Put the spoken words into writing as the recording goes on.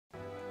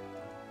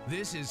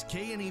This is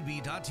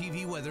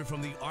KNEB.TV weather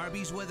from the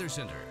Arby's Weather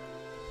Center.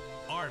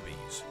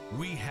 Arby's,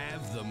 we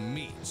have the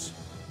meats.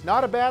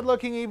 Not a bad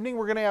looking evening.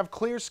 We're going to have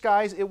clear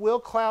skies. It will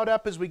cloud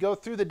up as we go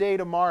through the day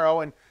tomorrow,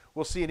 and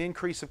we'll see an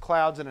increase of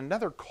clouds and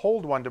another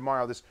cold one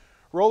tomorrow. This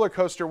roller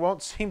coaster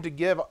won't seem to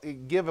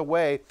give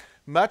away.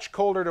 Much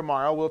colder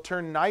tomorrow. We'll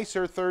turn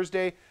nicer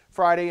Thursday,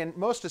 Friday, and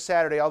most of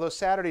Saturday, although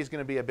Saturday is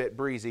going to be a bit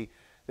breezy.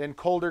 Then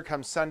colder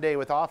comes Sunday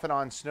with off and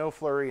on snow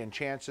flurry and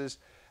chances,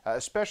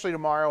 especially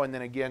tomorrow, and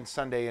then again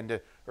Sunday into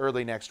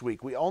early next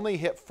week. We only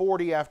hit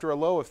 40 after a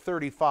low of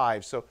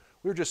 35, so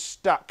we were just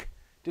stuck.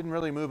 Didn't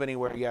really move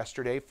anywhere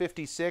yesterday.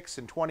 56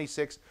 and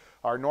 26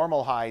 are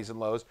normal highs and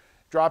lows.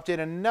 Dropped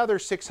in another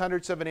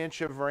 0.06 of an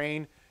inch of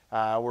rain.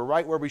 We're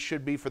right where we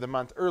should be for the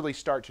month. Early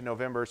start to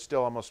November,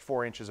 still almost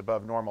 4 inches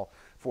above normal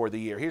for the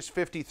year. Here's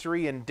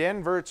 53 in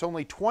Denver. It's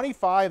only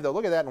 25, though.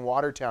 Look at that in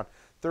Watertown.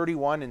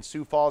 31 in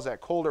Sioux Falls. That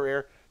colder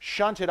air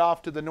shunted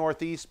off to the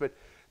northeast, but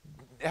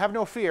have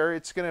no fear.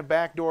 It's going to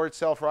backdoor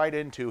itself right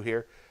into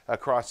here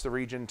across the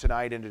region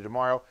tonight into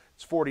tomorrow.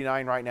 It's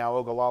 49 right now,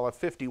 Ogallala.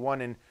 51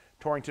 in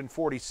Torrington,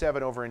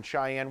 47 over in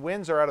Cheyenne.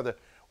 Winds are out of the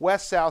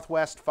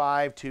west-southwest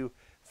 5 to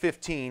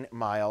 15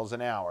 miles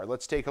an hour.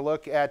 Let's take a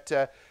look at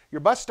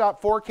your bus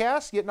stop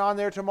forecast. Getting on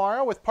there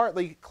tomorrow with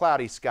partly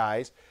cloudy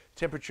skies.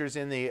 Temperatures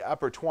in the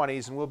upper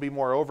 20s, and we'll be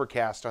more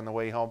overcast on the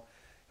way home.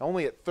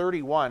 Only at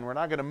 31. We're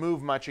not going to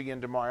move much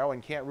again tomorrow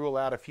and can't rule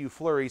out a few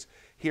flurries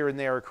here and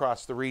there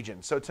across the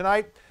region. So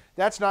tonight,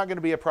 that's not going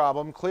to be a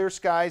problem. Clear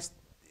skies.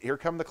 Here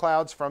come the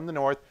clouds from the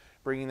north,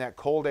 bringing that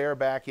cold air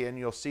back in.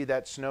 You'll see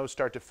that snow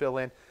start to fill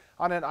in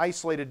on an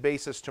isolated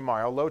basis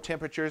tomorrow. Low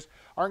temperatures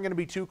aren't going to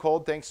be too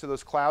cold thanks to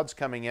those clouds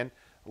coming in.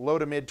 Low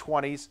to mid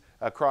 20s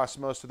across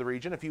most of the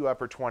region, a few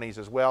upper 20s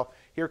as well.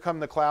 Here come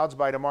the clouds.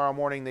 By tomorrow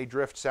morning, they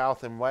drift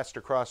south and west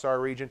across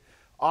our region.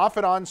 Off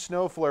and on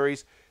snow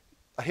flurries.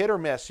 Hit or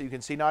miss. You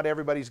can see not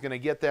everybody's going to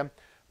get them,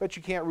 but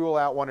you can't rule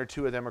out one or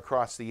two of them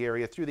across the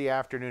area through the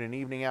afternoon and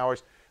evening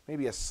hours.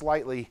 Maybe a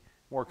slightly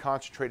more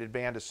concentrated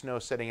band of snow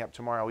setting up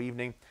tomorrow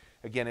evening.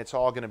 Again, it's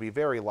all going to be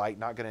very light,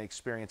 not going to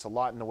experience a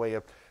lot in the way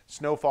of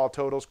snowfall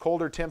totals.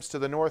 Colder temps to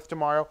the north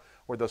tomorrow,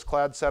 where those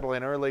clouds settle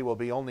in early, will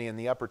be only in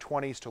the upper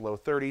 20s to low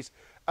 30s,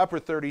 upper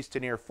 30s to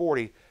near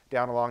 40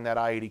 down along that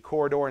I-80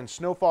 corridor. And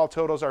snowfall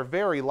totals are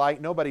very light.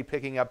 Nobody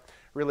picking up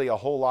really a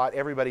whole lot.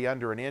 Everybody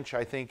under an inch,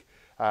 I think,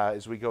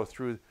 as we go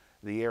through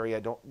the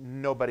area.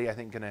 Nobody, I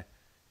think, going to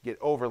get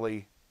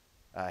overly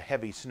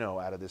heavy snow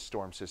out of this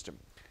storm system.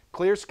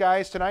 Clear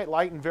skies tonight,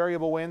 light and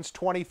variable winds,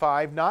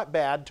 25, not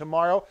bad.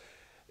 Tomorrow,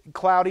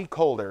 cloudy,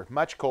 colder,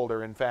 much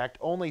colder, in fact,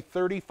 only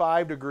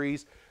 35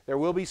 degrees. There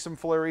will be some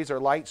flurries or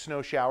light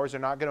snow showers. They're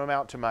not going to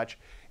amount to much.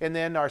 And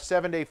then our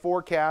 7-day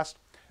forecast,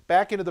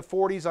 back into the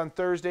 40s on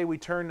Thursday. We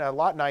turn a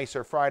lot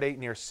nicer Friday,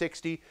 near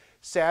 60.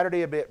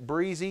 Saturday, a bit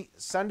breezy.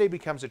 Sunday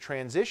becomes a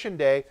transition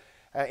day.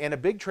 And a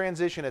big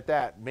transition at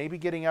that, maybe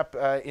getting up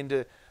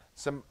into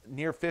some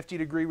near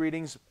 50-degree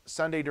readings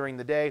Sunday during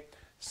the day.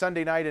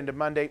 Sunday night into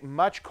Monday,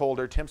 much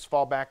colder. Temps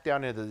fall back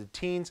down into the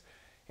teens,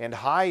 and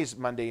highs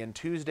Monday and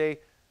Tuesday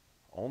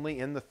only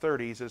in the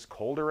 30s as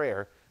colder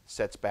air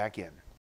sets back in.